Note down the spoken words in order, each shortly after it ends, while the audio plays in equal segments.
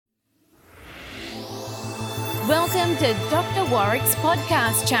Welcome to Dr. Warwick's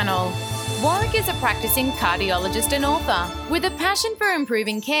podcast channel. Warwick is a practicing cardiologist and author with a passion for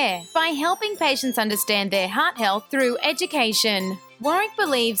improving care by helping patients understand their heart health through education. Warwick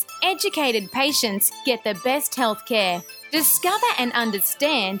believes educated patients get the best health care. Discover and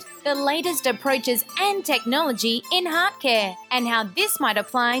understand the latest approaches and technology in heart care and how this might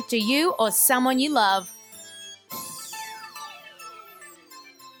apply to you or someone you love.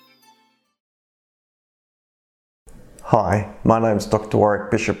 Hi, my name is Dr.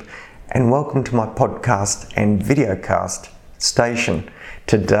 Warwick Bishop and welcome to my podcast and videocast station.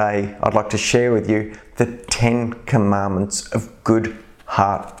 Today I'd like to share with you the 10 commandments of good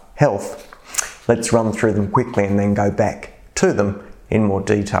heart health. Let's run through them quickly and then go back to them in more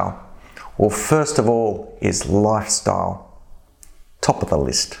detail. Well, first of all is lifestyle, top of the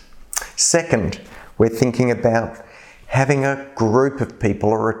list. Second, we're thinking about having a group of people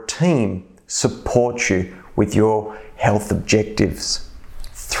or a team support you with your health objectives.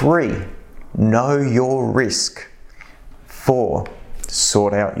 3, know your risk. 4,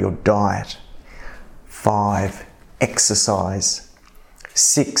 sort out your diet. 5, exercise.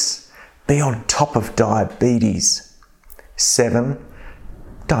 6, be on top of diabetes. 7,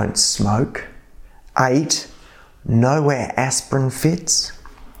 don't smoke. 8, know where aspirin fits.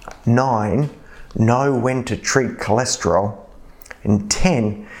 9, know when to treat cholesterol. And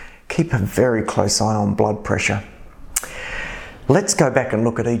 10, keep a very close eye on blood pressure. Let's go back and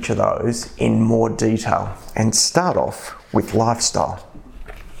look at each of those in more detail and start off with lifestyle.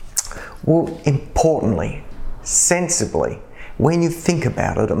 Well, importantly, sensibly, when you think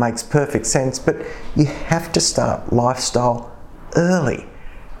about it, it makes perfect sense, but you have to start lifestyle early.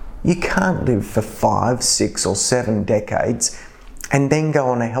 You can't live for 5, 6 or 7 decades and then go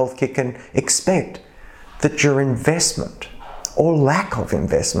on a health kick and expect that your investment or lack of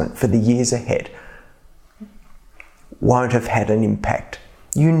investment for the years ahead won't have had an impact.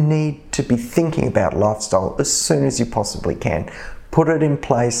 You need to be thinking about lifestyle as soon as you possibly can. Put it in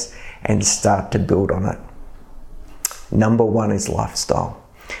place and start to build on it. Number 1 is lifestyle.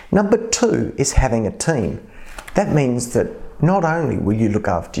 Number 2 is having a team. That means that not only will you look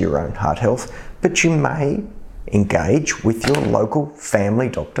after your own heart health, but you may engage with your local family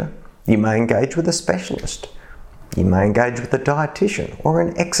doctor. You may engage with a specialist. You may engage with a dietitian or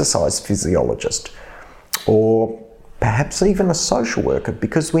an exercise physiologist, or perhaps even a social worker,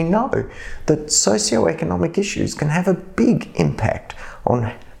 because we know that socioeconomic issues can have a big impact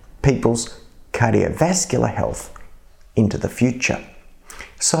on people's cardiovascular health into the future.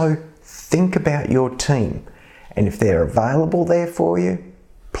 So think about your team, and if they're available there for you,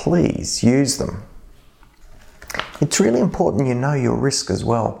 please use them. It's really important you know your risk as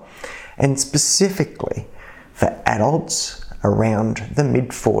well, and specifically for adults around the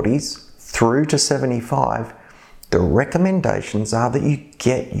mid-40s through to 75, the recommendations are that you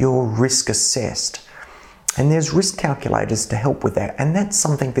get your risk assessed. And there's risk calculators to help with that, and that's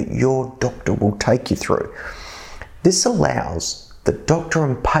something that your doctor will take you through. This allows the doctor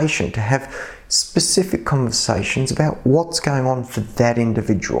and patient to have specific conversations about what's going on for that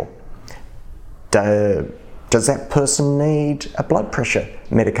individual. Does that person need a blood pressure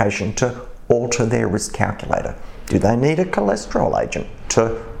medication to alter their risk calculator? Do they need a cholesterol agent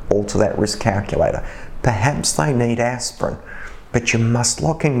to alter that risk calculator? Perhaps they need aspirin, but you must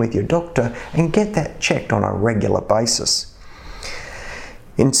lock in with your doctor and get that checked on a regular basis.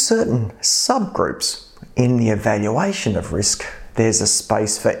 In certain subgroups in the evaluation of risk, there's a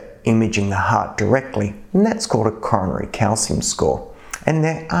space for imaging the heart directly, and that's called a coronary calcium score. And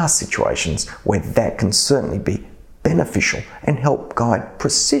there are situations where that can certainly be beneficial and help guide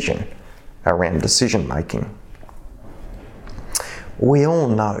precision around decision making. We all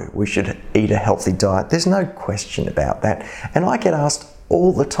know we should eat a healthy diet. There's no question about that. And I get asked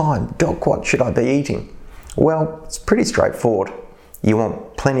all the time, Doc, what should I be eating? Well, it's pretty straightforward. You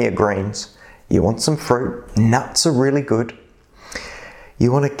want plenty of greens. You want some fruit. Nuts are really good.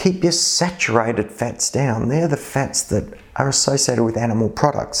 You want to keep your saturated fats down. They're the fats that are associated with animal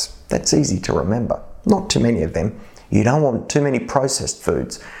products. That's easy to remember. Not too many of them. You don't want too many processed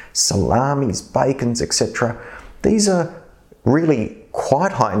foods. Salamis, bacons, etc. These are really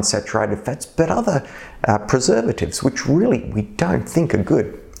quite high in saturated fats, but other preservatives, which really we don't think are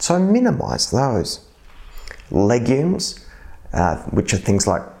good. So minimize those. Legumes, which are things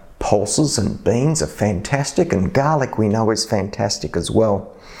like pulses and beans, are fantastic, and garlic we know is fantastic as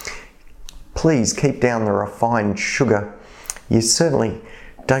well. Please keep down the refined sugar. You certainly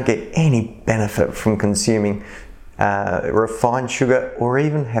don't get any benefit from consuming refined sugar or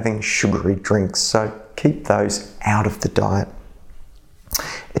even having sugary drinks, so keep those out of the diet.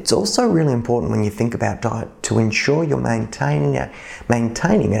 It's also really important when you think about diet to ensure you're maintaining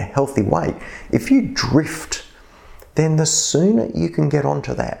a healthy weight. If you drift, then the sooner you can get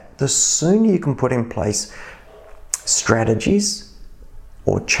onto that, the sooner you can put in place strategies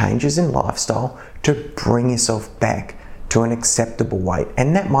or changes in lifestyle to bring yourself back to an acceptable weight.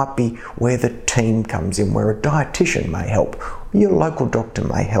 And that might be where the team comes in, where a dietitian may help, your local doctor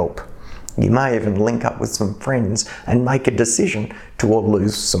may help. You may even link up with some friends and make a decision to all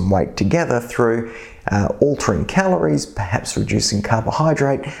lose some weight together through altering calories, perhaps reducing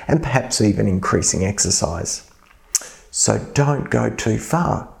carbohydrate, and perhaps even increasing exercise. So don't go too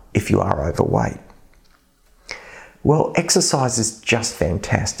far if you are overweight. Well, exercise is just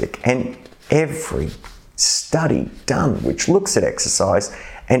fantastic, and every study done which looks at exercise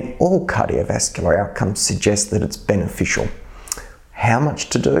and all cardiovascular outcomes suggest that it's beneficial. How much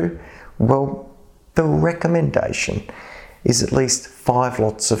to do? Well, the recommendation is at least 5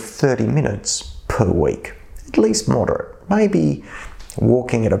 lots of 30 minutes per week, at least moderate, maybe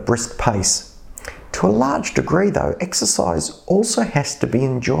walking at a brisk pace. To a large degree though, exercise also has to be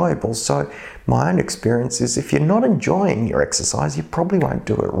enjoyable. So my own experience is if you're not enjoying your exercise, you probably won't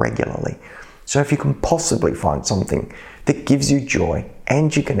do it regularly. So if you can possibly find something that gives you joy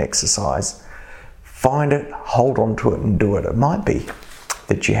and you can exercise, find it, hold on to it and do it. It might be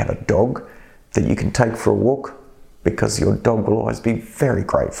that you have a dog that you can take for a walk, because your dog will always be very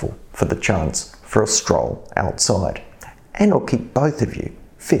grateful for the chance for a stroll outside, and it'll keep both of you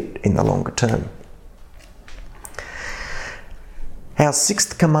fit in the longer term. Our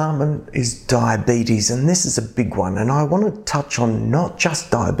 6th commandment is diabetes, and this is a big one, and I want to touch on not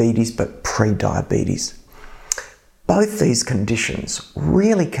just diabetes but pre-diabetes. Both these conditions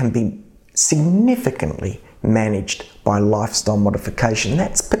really can be significantly managed by lifestyle modification.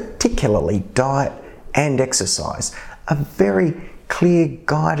 That's particularly diet and exercise. A very clear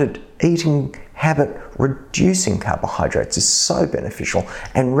guided eating habit reducing carbohydrates is so beneficial,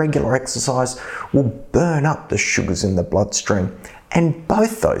 and regular exercise will burn up the sugars in the bloodstream, and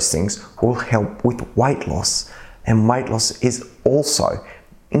both those things will help with weight loss, and weight loss is also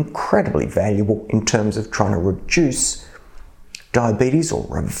incredibly valuable in terms of trying to reduce diabetes or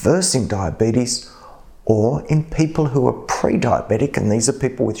reversing diabetes, or in people who are pre-diabetic, and these are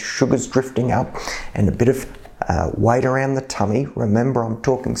people with sugars drifting up and a bit of weight around the tummy. Remember, I'm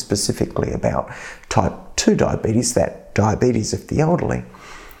talking specifically about type 2 diabetes, that diabetes of the elderly.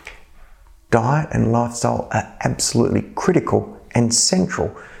 Diet and lifestyle are absolutely critical and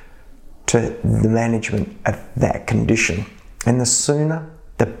central to the management of that condition, and the sooner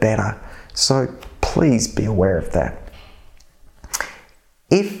the better. So please be aware of that.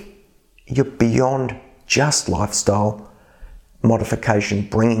 If you're beyond just lifestyle modification,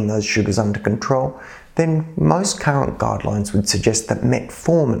 bringing those sugars under control, then most current guidelines would suggest that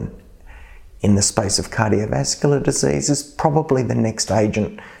metformin in the space of cardiovascular disease is probably the next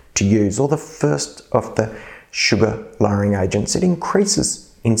agent to use, or the first of the sugar lowering agents. It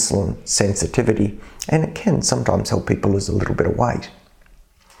increases insulin sensitivity, and it can sometimes help people lose a little bit of weight.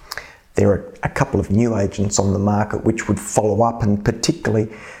 There are a couple of new agents on the market which would follow up, and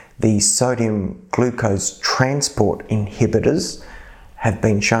particularly the sodium glucose transport inhibitors have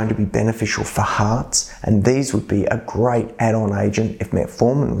been shown to be beneficial for hearts, and these would be a great add-on agent if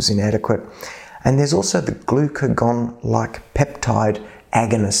metformin was inadequate. And there's also the glucagon-like peptide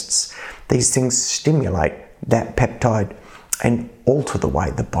agonists. These things stimulate that peptide and alter the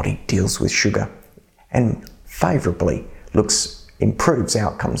way the body deals with sugar, and favourably improves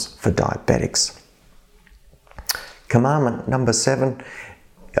outcomes for diabetics. Commandment number 7,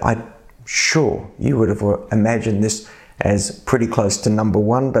 I'm sure you would have imagined this as pretty close to number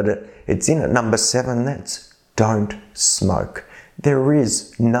 1, but it's in at number 7. That's don't smoke. There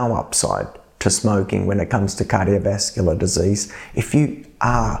is no upside to smoking when it comes to cardiovascular disease. If you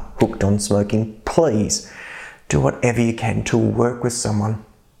are hooked on smoking, please do whatever you can to work with someone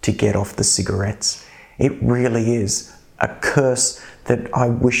to get off the cigarettes. It really is a curse that I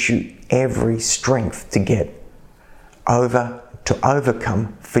wish you every strength to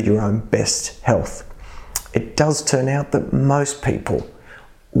overcome for your own best health. It does turn out that most people,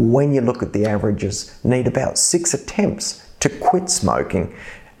 when you look at the averages, need about 6 attempts to quit smoking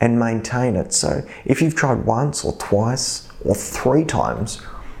and maintain it. So if you've tried once or twice or 3 times,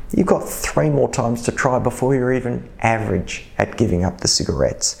 you've got 3 more times to try before you're even average at giving up the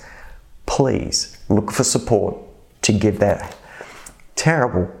cigarettes. Please look for support to give that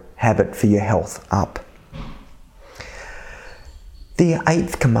terrible habit for your health up. The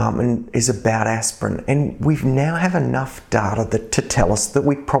 8th commandment is about aspirin, and we now have enough data to tell us that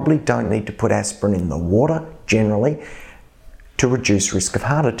we probably don't need to put aspirin in the water generally to reduce risk of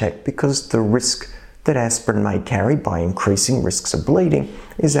heart attack, because the risk that aspirin may carry by increasing risks of bleeding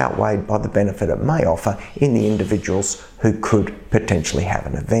is outweighed by the benefit it may offer in the individuals who could potentially have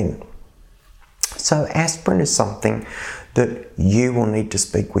an event. So aspirin is something that you will need to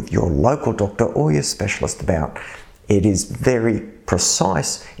speak with your local doctor or your specialist about. It is very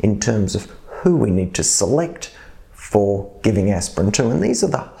precise in terms of who we need to select for giving aspirin to, and these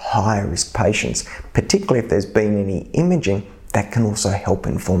are the higher risk patients, particularly if there's been any imaging that can also help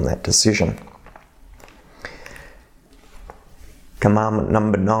inform that decision. Commandment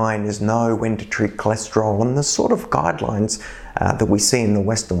number 9 is know when to treat cholesterol, and the sort of guidelines that we see in the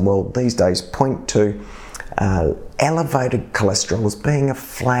Western world these days point to elevated cholesterol as being a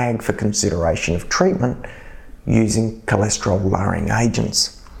flag for consideration of treatment using cholesterol-lowering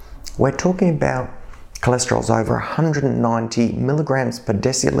agents. We're talking about cholesterols over 190 milligrams per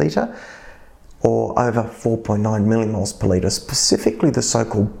deciliter or over 4.9 millimoles per litre, specifically the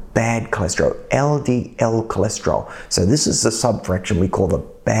so-called bad cholesterol, LDL cholesterol. So this is the subfraction we call the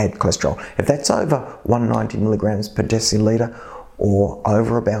bad cholesterol. If that's over 190 milligrams per deciliter or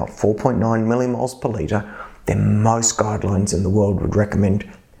over about 4.9 millimoles per litre, then most guidelines in the world would recommend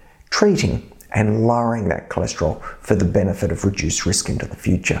treating and lowering that cholesterol for the benefit of reduced risk into the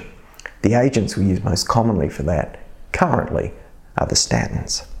future. The agents we use most commonly for that currently are the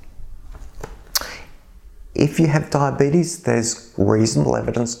statins. If you have diabetes, there's reasonable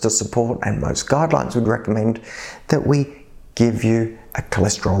evidence to support, and most guidelines would recommend that we give you a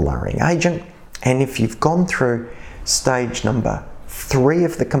cholesterol lowering agent. And if you've gone through stage number 3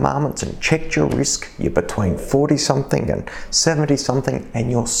 of the commandments and checked your risk, you're between 40 something and 70 something,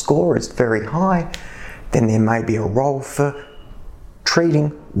 and your score is very high, then there may be a role for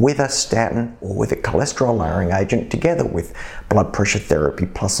treating with a statin or with a cholesterol lowering agent together with blood pressure therapy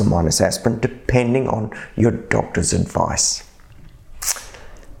plus or minus aspirin, depending on your doctor's advice.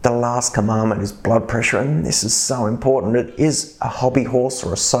 The last commandment is blood pressure, and this is so important. It is a hobby horse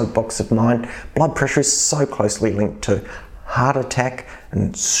or a soapbox of mine. Blood pressure is so closely linked to heart attack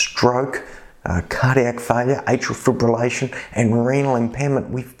and stroke, cardiac failure, atrial fibrillation, and renal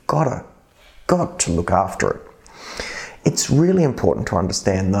impairment. We've got to look after it. It's really important to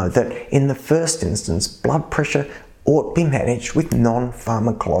understand, though, that in the first instance, blood pressure ought to be managed with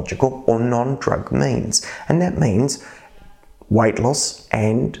non-pharmacological or non-drug means, and that means weight loss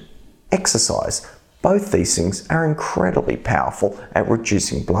and exercise. Both these things are incredibly powerful at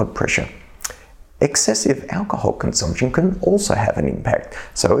reducing blood pressure. Excessive alcohol consumption can also have an impact.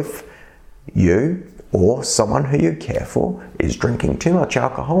 So if you or someone who you care for is drinking too much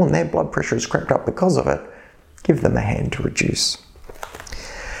alcohol and their blood pressure has crept up because of it, give them a hand to reduce.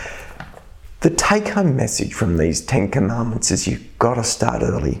 The take-home message from these 10 commandments is you've got to start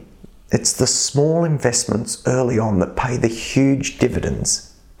early. It's the small investments early on that pay the huge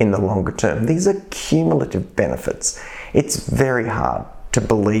dividends in the longer term. These are cumulative benefits. It's very hard to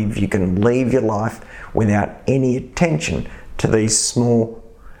believe you can leave your life without any attention to these small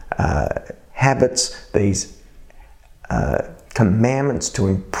habits, these commandments to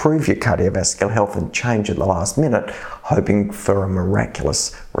improve your cardiovascular health and change at the last minute, hoping for a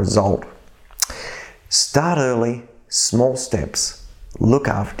miraculous result. Start early, small steps, look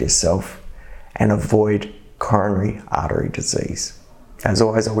after yourself, and avoid coronary artery disease. As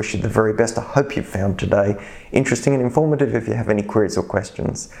always, I wish you the very best. I hope you found today interesting and informative. If you have any queries or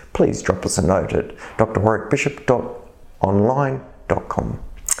questions, please drop us a note at drwarwickbishop.online.com.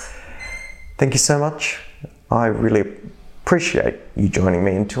 Thank you so much. I really appreciate you joining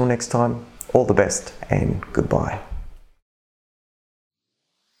me. Until next time, all the best and goodbye.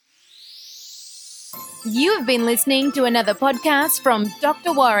 You have been listening to another podcast from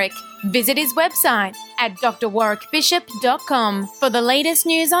Dr. Warwick. Visit his website at drwarwickbishop.com for the latest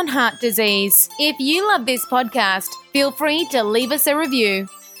news on heart disease. If you love this podcast, feel free to leave us a review.